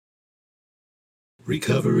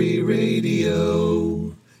Recovery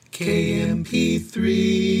Radio,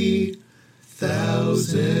 KMP3,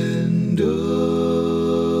 1000 Oaks.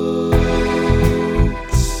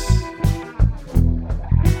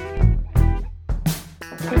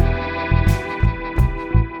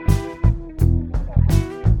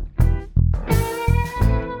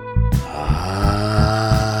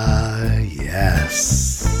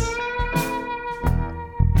 Yes.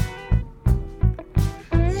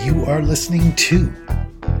 You are listening to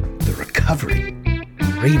the Recovery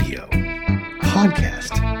Radio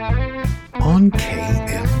podcast on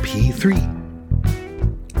KMP3.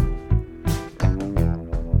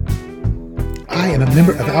 I am a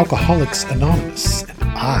member of Alcoholics Anonymous, and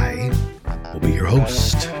I will be your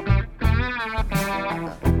host.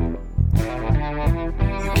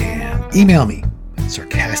 You can email me at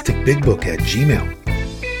sarcasticbigbook@gmail.com.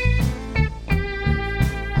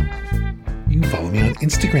 You can follow me on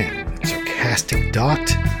Instagram at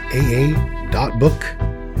sarcastic.aa.book.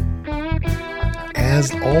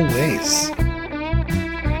 As always,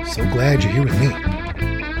 so glad you're here with me. I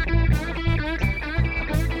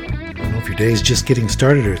don't know if your day is just getting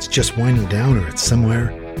started, or it's just winding down, or it's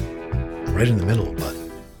somewhere right in the middle, but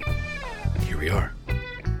here we are.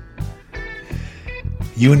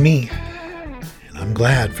 You and me, and I'm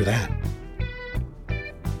glad for that.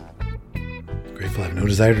 Grateful I have no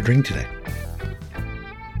desire to drink today.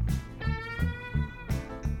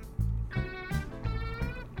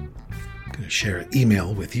 Share an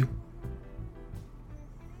email with you.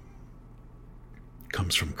 It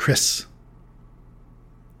comes from Chris.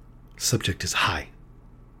 Subject is hi.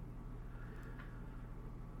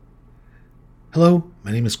 Hello,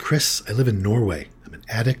 my name is Chris. I live in Norway. I'm an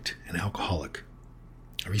addict and alcoholic.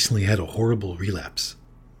 I recently had a horrible relapse.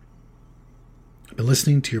 I've been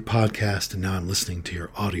listening to your podcast, and now I'm listening to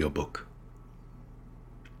your audiobook.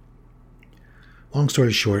 Long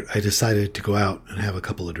story short, I decided to go out and have a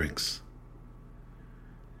couple of drinks.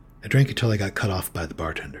 I drank until I got cut off by the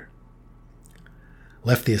bartender.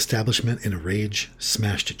 Left the establishment in a rage,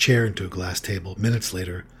 smashed a chair into a glass table. Minutes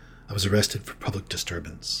later, I was arrested for public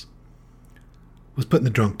disturbance. Was put in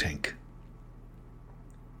the drunk tank.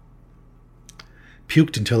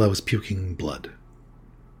 Puked until I was puking blood.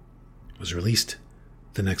 Was released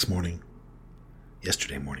the next morning,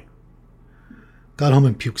 yesterday morning. Got home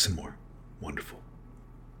and puked some more. Wonderful.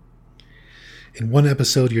 In one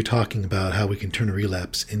episode, you're talking about how we can turn a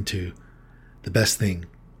relapse into the best thing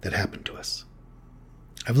that happened to us.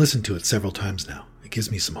 I've listened to it several times now. It gives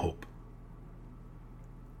me some hope.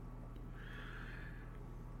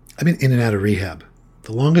 I've been in and out of rehab.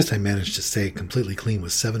 The longest I managed to stay completely clean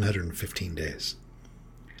was 715 days.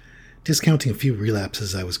 Discounting a few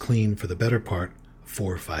relapses, I was clean for the better part of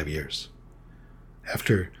 4 or 5 years.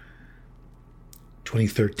 After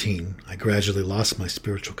 2013, I gradually lost my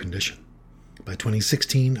spiritual condition. By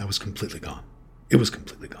 2016, I was completely gone. It was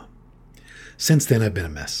completely gone. Since then, I've been a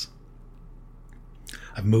mess.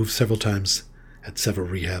 I've moved several times, had several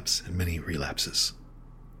rehabs, and many relapses.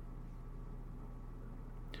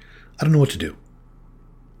 I don't know what to do.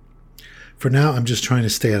 For now, I'm just trying to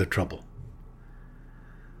stay out of trouble.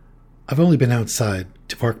 I've only been outside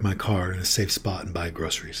to park my car in a safe spot and buy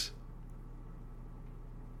groceries.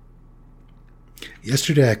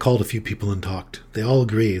 Yesterday I called a few people and talked. They all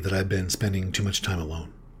agree that I've been spending too much time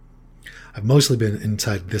alone. I've mostly been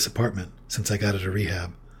inside this apartment since I got out of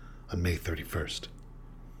rehab on May 31st.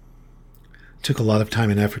 It took a lot of time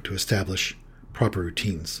and effort to establish proper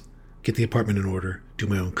routines, get the apartment in order, do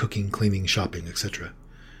my own cooking, cleaning, shopping, etc.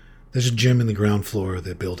 There's a gym in the ground floor of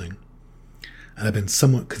the building, and I've been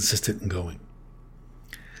somewhat consistent in going.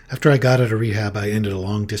 After I got out of rehab, I ended a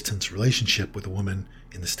long-distance relationship with a woman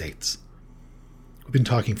in the States. We've been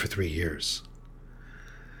talking for 3 years.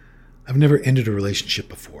 I've never ended a relationship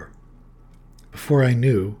before. Before I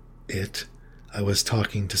knew it, I was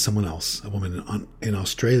talking to someone else, a woman in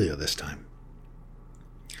Australia this time.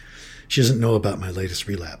 She doesn't know about my latest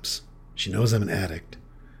relapse. She knows I'm an addict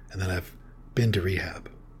and that I've been to rehab.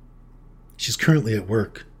 She's currently at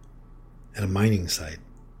work at a mining site,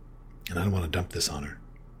 and I don't want to dump this on her.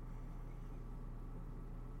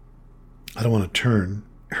 I don't want to turn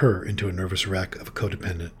her into a nervous wreck of a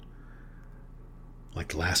codependent like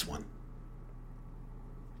the last one.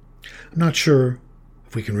 I'm not sure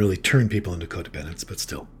if we can really turn people into codependents, but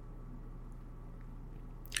still.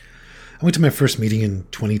 I went to my first meeting in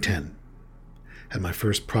 2010, had my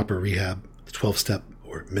first proper rehab, the 12-step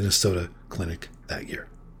or Minnesota clinic that year.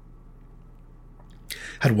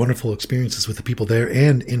 Had wonderful experiences with the people there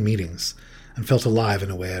and in meetings, and felt alive in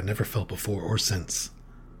a way I've never felt before or since.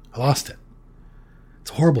 I lost it. It's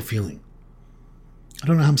a horrible feeling. I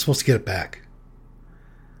don't know how I'm supposed to get it back.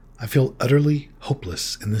 I feel utterly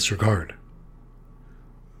hopeless in this regard.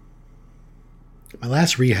 My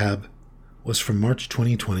last rehab was from March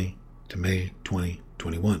 2020 to May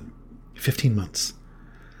 2021. 15 months.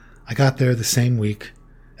 I got there the same week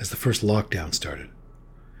as the first lockdown started.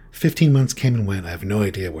 15 months came and went. I have no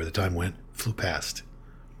idea where the time went. Flew past.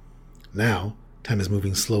 Now, time is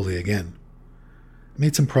moving slowly again. I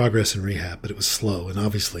made some progress in rehab, but it was slow and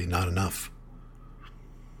obviously not enough.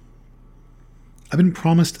 I've been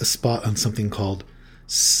promised a spot on something called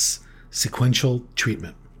sequential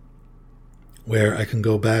treatment, where I can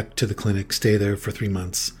go back to the clinic, stay there for 3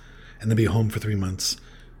 months, and then be home for 3 months,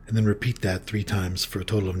 and then repeat that 3 times for a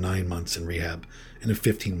total of 9 months in rehab in a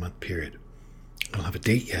 15-month period. I don't have a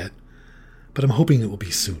date yet, but I'm hoping it will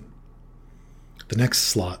be soon. The next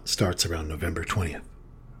slot starts around November 20th.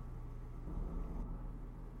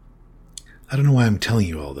 I don't know why I'm telling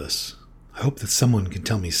you all this. I hope that someone can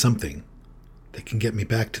tell me something that can get me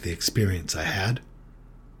back to the experience I had,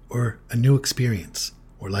 or a new experience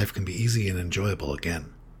where life can be easy and enjoyable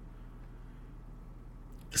again.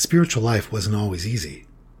 The spiritual life wasn't always easy,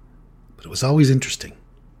 but it was always interesting.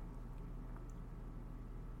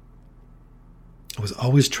 I was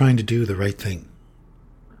always trying to do the right thing,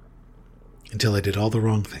 until I did all the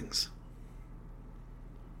wrong things.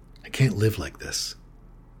 I can't live like this.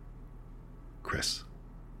 Chris.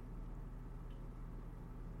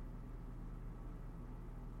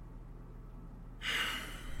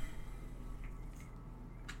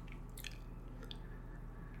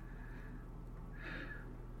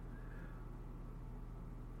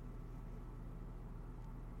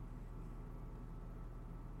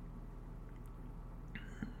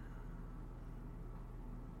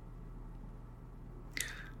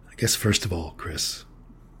 I guess first of all, Chris,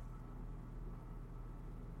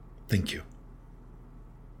 thank you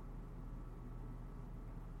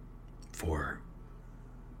for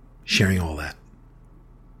sharing all that.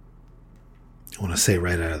 I want to say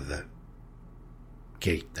right out of the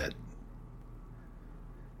gate that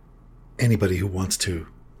anybody who wants to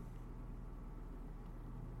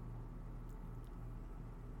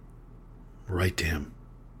write to him,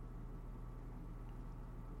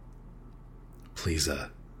 please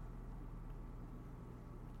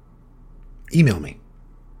email me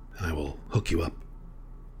and I will hook you up.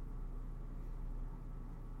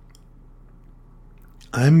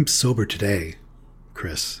 I'm sober today,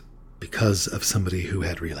 Chris, because of somebody who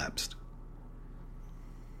had relapsed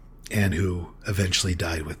and who eventually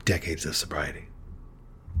died with decades of sobriety.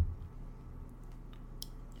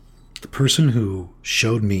 The person who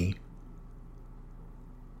showed me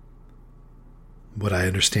what I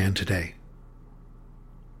understand today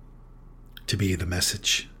to be the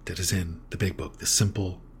message that is in the big book, the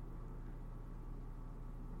simple,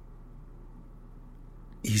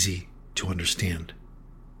 easy to understand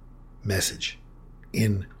message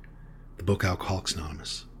in the book Alcoholics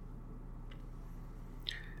Anonymous.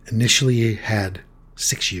 Initially he had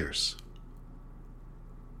 6 years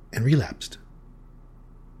and relapsed.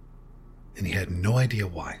 And he had no idea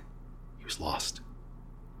why. He was lost.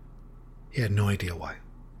 He had no idea why.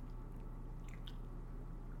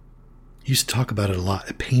 He used to talk about it a lot.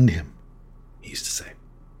 It pained him, he used to say.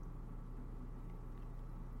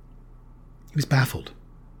 He was baffled.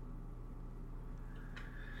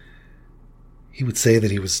 He would say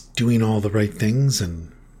that he was doing all the right things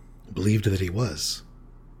and believed that he was.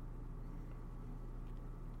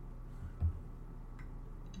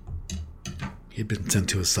 He had been sent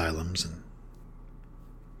to asylums and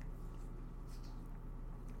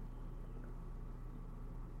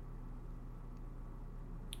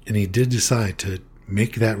he did decide to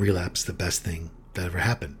make that relapse the best thing that ever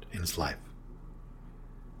happened in his life.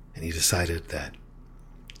 And he decided that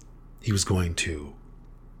he was going to,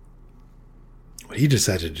 what he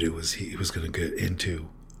decided to do was he was going to get into,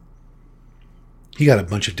 he got a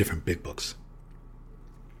bunch of different big books.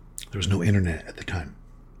 There was no internet at the time.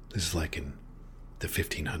 This is like in the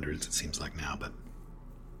 1500s, it seems like now, but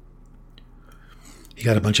he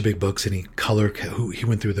got a bunch of big books and he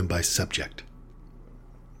went through them by subject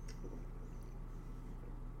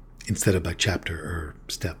instead of by chapter or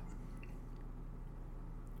step,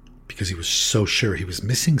 because he was so sure he was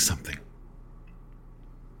missing something.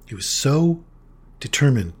 He was so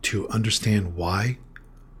determined to understand why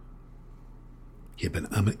he had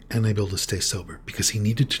been unable to stay sober, because he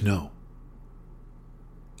needed to know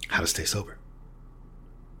how to stay sober.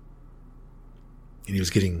 And he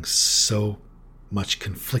was getting so much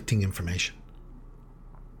conflicting information.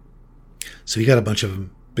 So he got a bunch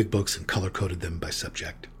of big books and color-coded them by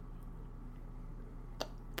subject.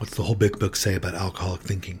 What's the whole big book say about alcoholic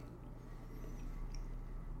thinking?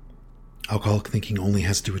 Alcoholic thinking only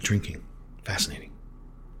has to do with drinking. Fascinating.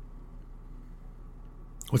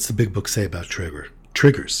 What's the big book say about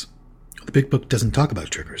triggers? The big book doesn't talk about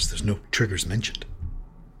triggers. There's no triggers mentioned.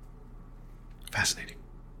 Fascinating.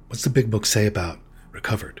 What's the big book say about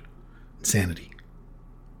recovered? Sanity.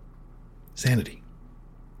 Sanity.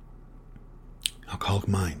 Alcoholic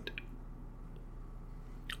mind.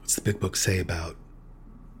 What's the big book say about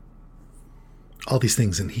all these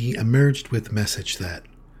things? And he emerged with the message that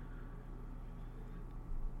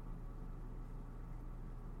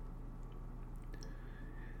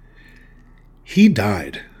he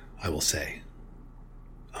died, I will say,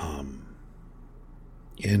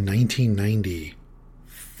 in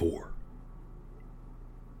 1994.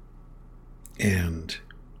 And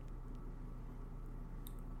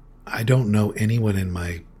I don't know anyone in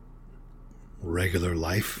my regular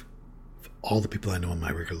life, all the people I know in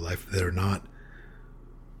my regular life, that are not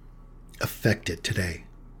affected today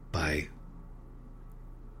by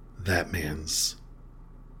that man's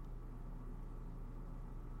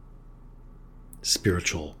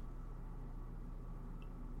spiritual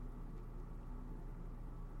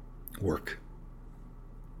work.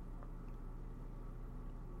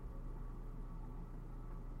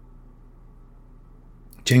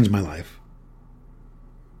 Changed my life.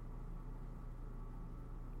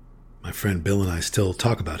 My friend Bill and I still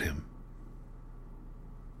talk about him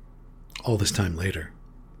all this time later.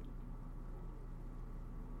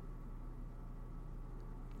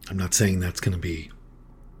 I'm not saying that's going to be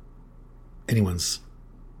anyone's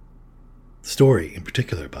story in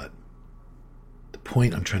particular, but the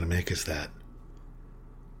point I'm trying to make is that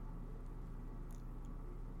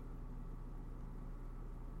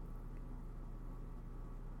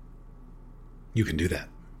you can do that.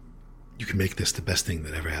 You can make this the best thing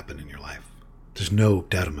that ever happened in your life. There's no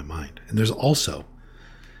doubt in my mind. And there's also,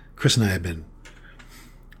 Chris and I have been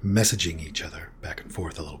messaging each other back and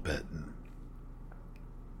forth a little bit. And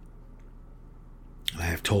I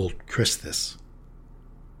have told Chris this.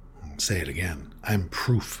 I'll say it again. I'm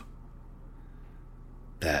proof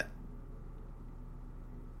that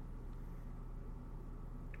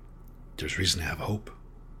there's reason to have hope.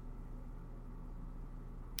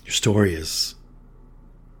 Your story is,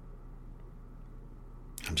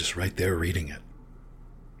 I'm just right there reading it.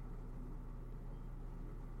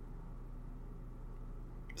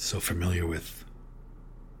 So familiar with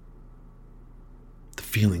the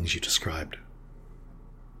feelings you described.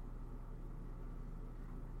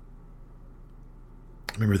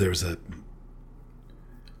 I remember there was a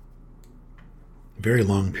very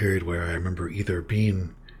long period where I remember either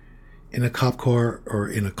being in a cop car or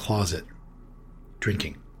in a closet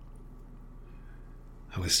drinking.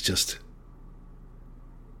 I was just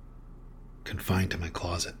confined to my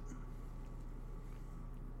closet.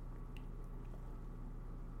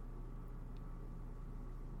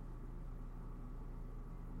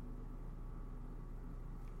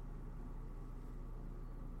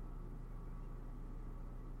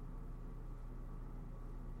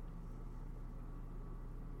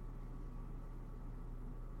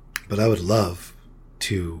 But I would love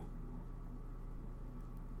to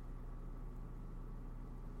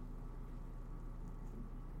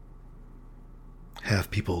have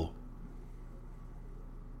people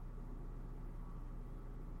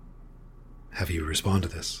have you respond to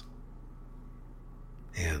this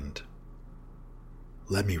and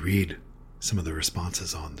let me read some of the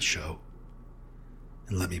responses on the show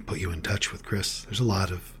and let me put you in touch with Chris. There's a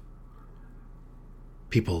lot of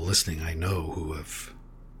people listening I know who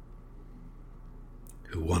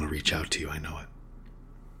want to reach out to you. I know it.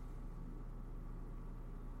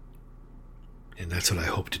 And that's what I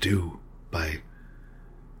hope to do by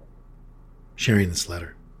sharing this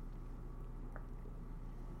letter.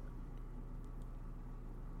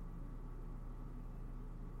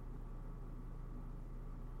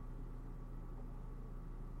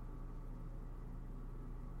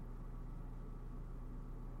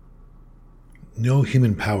 No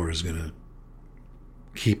human power is going to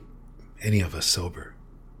keep any of us sober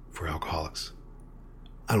for alcoholics.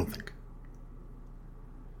 I don't think.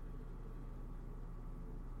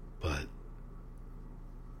 But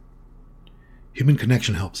human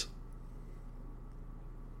connection helps.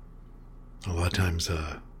 A lot of times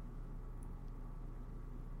that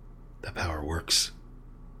power works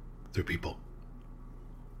through people.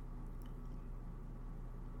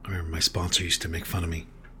 I remember my sponsor used to make fun of me.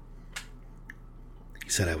 He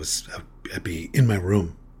said I'd be in my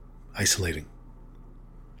room, isolating,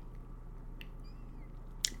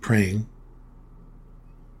 praying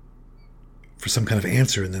for some kind of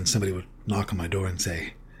answer, and then somebody would knock on my door and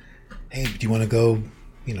say, "Hey, do you want to go,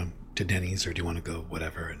 to Denny's, or do you want to go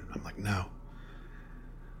whatever?" And I'm like, "No, now.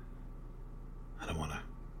 I don't want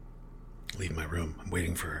to leave my room. I'm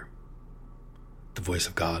waiting for the voice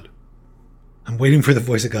of God. I'm waiting for the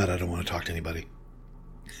voice of God. I don't want to talk to anybody.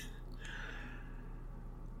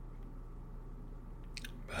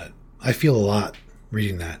 But I feel a lot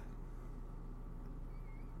reading that.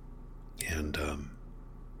 And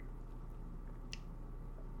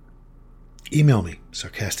email me,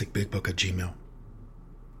 sarcasticbigbook@gmail.com.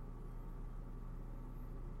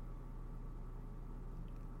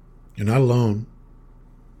 You're not alone.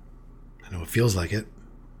 I know it feels like it.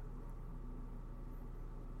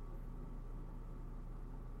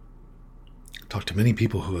 I've talked to many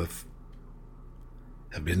people who have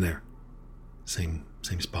been there. Same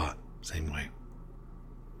spot, same way.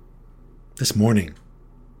 This morning,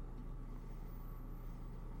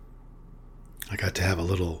 I got to have a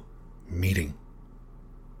little meeting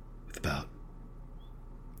with about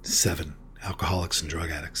 7 alcoholics and drug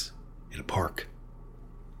addicts in a park.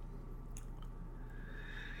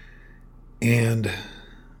 And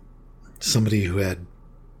somebody who had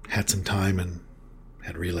some time and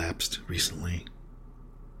had relapsed recently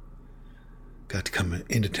got to come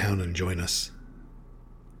into town and join us.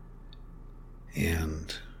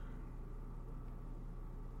 And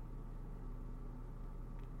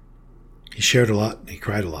he shared a lot, and he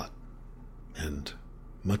cried a lot. And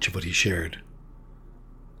much of what he shared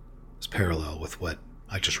was parallel with what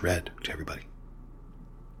I just read to everybody.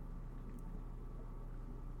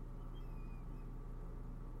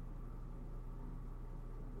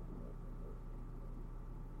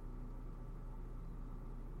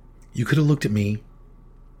 You could have looked at me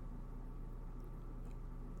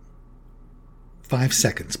 5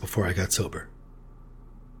 seconds before I got sober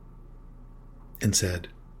and said,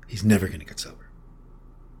 he's never going to get sober.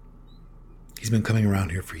 He's been coming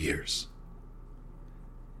around here for years.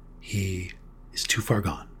 He is too far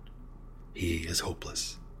gone. He is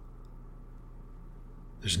hopeless.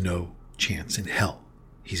 There's no chance in hell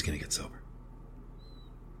he's going to get sober.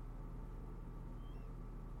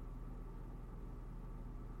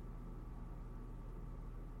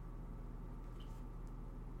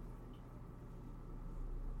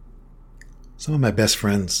 Some of my best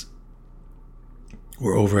friends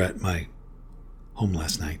were over at my home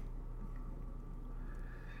last night.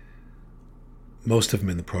 Most of them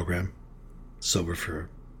in the program, sober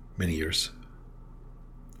for many years.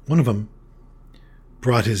 One of them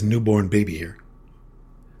brought his newborn baby here.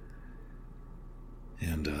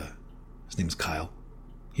 And his name's Kyle.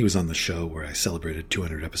 He was on the show where I celebrated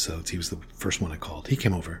 200 episodes. He was the first one I called. He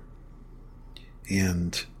came over.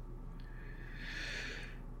 And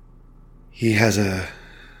he has a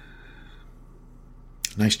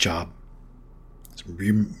nice job. He's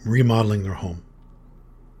remodeling their home.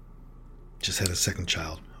 Just had a second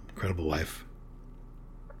child. Incredible wife.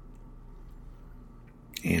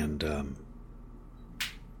 And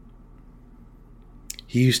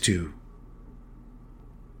he used to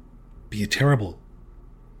be a terrible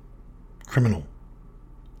criminal.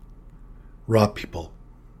 Rob people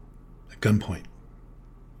at gunpoint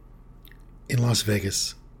in Las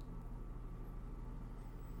Vegas.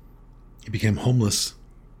 He became homeless.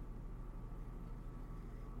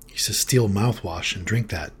 He used to steal mouthwash and drink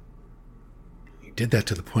that. He did that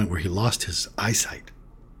to the point where he lost his eyesight.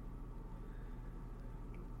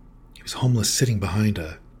 He was homeless sitting behind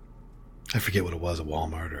I forget what it was, a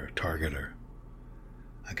Walmart or a Target or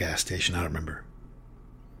a gas station, I don't remember.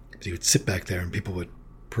 But he would sit back there and people would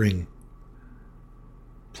bring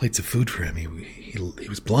plates of food for him. He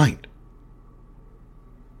was blind.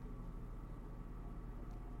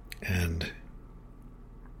 And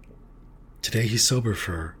today he's sober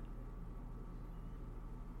for,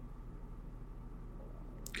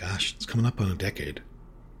 gosh, it's coming up on a decade.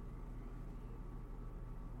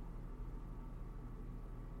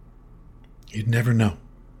 You'd never know.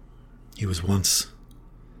 He was once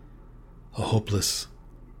a hopeless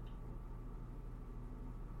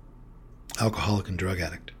alcoholic and drug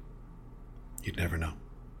addict. You'd never know.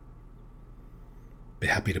 Be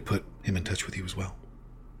happy to put him in touch with you as well.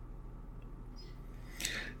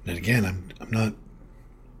 And again, I'm not.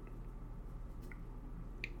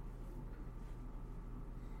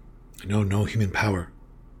 I know no human power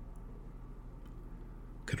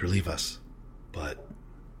could relieve us, but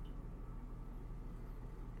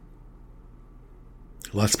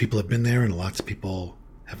lots of people have been there and lots of people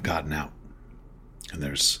have gotten out. And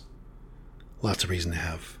there's lots of reason to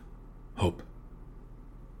have hope.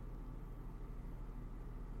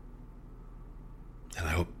 And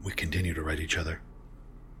I hope we continue to write each other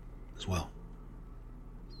as well.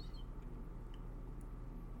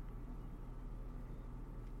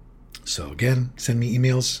 So again, send me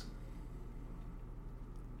emails,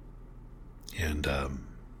 And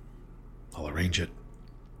I'll arrange it.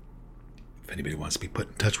 If anybody wants to be put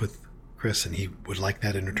in touch with Chris and he would like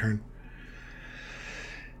that in return.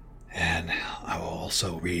 And I will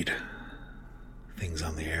also read things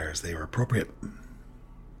on the air as they are appropriate,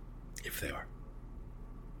 if they are.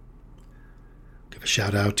 Give a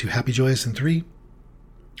shout out to Happy Joyous in 3,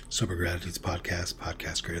 Sober Gratitudes Podcast,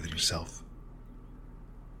 Podcast Greater Than Yourself.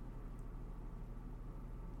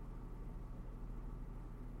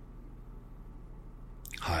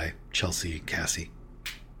 Hi, Chelsea, Cassie,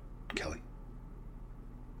 Kelly.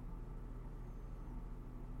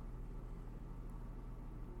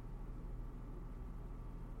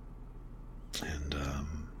 And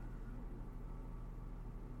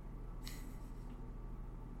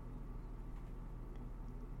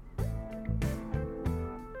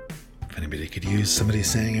if anybody could use somebody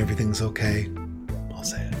saying everything's okay, I'll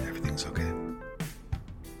say it. Everything's okay.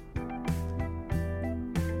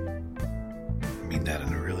 I mean that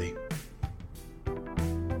in a really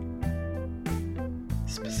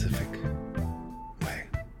specific way.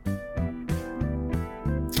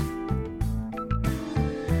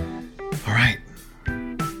 All right.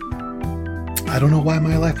 I don't know why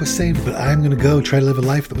my life was saved, but I'm going to go try to live a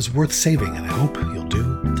life that was worth saving, and I hope you'll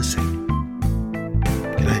do the same.